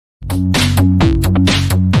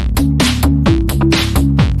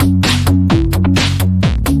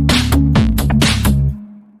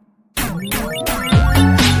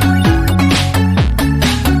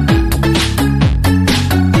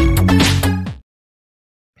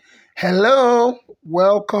Hello,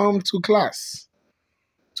 welcome to class.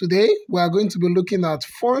 Today we are going to be looking at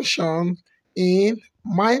functions in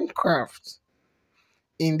Minecraft.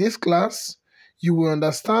 In this class, you will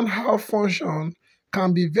understand how functions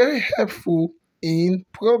can be very helpful in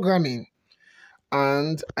programming.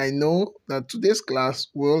 And I know that today's class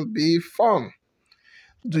will be fun.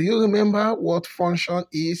 Do you remember what function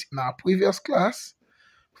is in our previous class?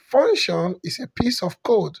 Function is a piece of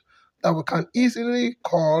code that we can easily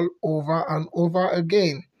call over and over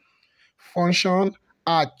again. Functions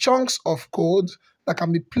are chunks of code that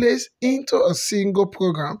can be placed into a single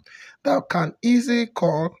program that can easily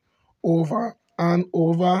call over and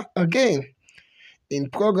over again. In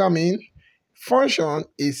programming, function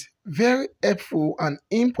is very helpful and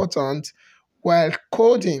important while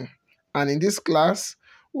coding. And in this class,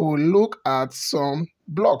 we will look at some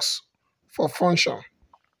blocks for function.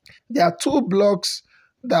 There are two blocks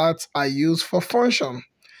that are used for function.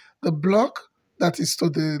 The block that is to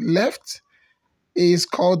the left is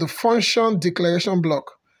called the function declaration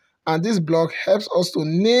block. And this block helps us to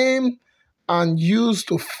name and use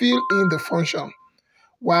to fill in the function.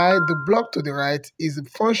 While the block to the right is the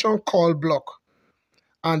function call block.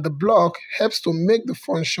 And the block helps to make the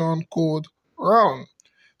function code run.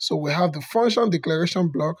 So we have the function declaration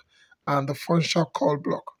block and the function call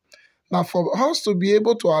block. Now, for us to be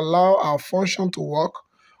able to allow our function to work,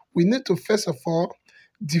 we need to first of all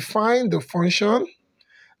define the function.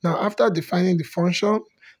 Now, after defining the function,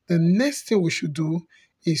 the next thing we should do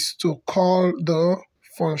is to call the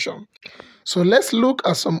function. So let's look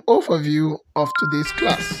at some overview of today's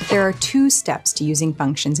class. There are two steps to using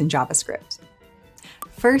functions in JavaScript.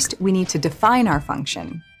 First, we need to define our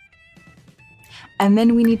function, and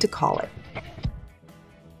then we need to call it.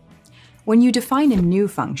 When you define a new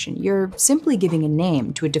function, you're simply giving a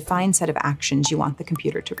name to a defined set of actions you want the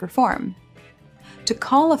computer to perform. To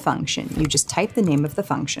call a function, you just type the name of the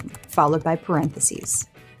function, followed by parentheses.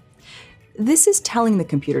 This is telling the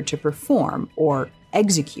computer to perform or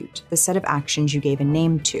execute the set of actions you gave a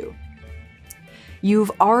name to.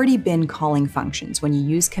 You've already been calling functions when you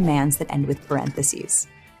use commands that end with parentheses.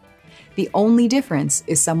 The only difference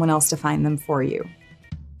is someone else defined them for you.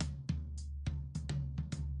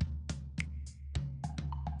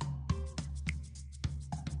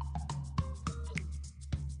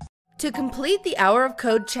 To complete the Hour of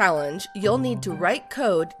Code challenge, you'll need to write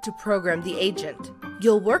code to program the agent.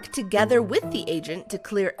 You'll work together with the agent to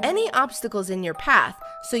clear any obstacles in your path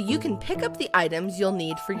so you can pick up the items you'll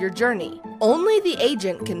need for your journey. Only the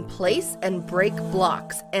agent can place and break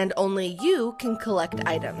blocks, and only you can collect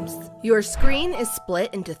items. Your screen is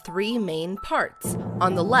split into three main parts.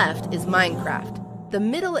 On the left is Minecraft. The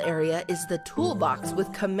middle area is the toolbox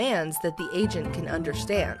with commands that the agent can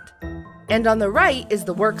understand. And on the right is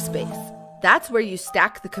the workspace. That's where you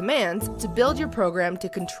stack the commands to build your program to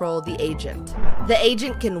control the agent. The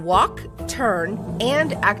agent can walk, turn,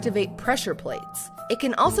 and activate pressure plates. It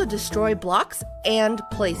can also destroy blocks and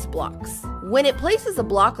place blocks. When it places a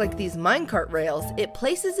block like these minecart rails, it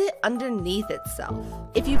places it underneath itself.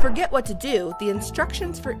 If you forget what to do, the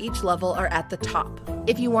instructions for each level are at the top.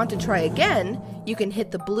 If you want to try again, you can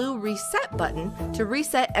hit the blue reset button to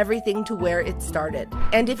reset everything to where it started.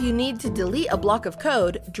 And if you need to delete a block of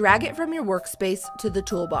code, drag it from your workspace to the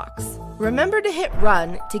toolbox. Remember to hit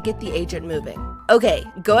run to get the agent moving. Okay,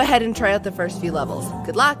 go ahead and try out the first few levels.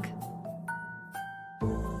 Good luck!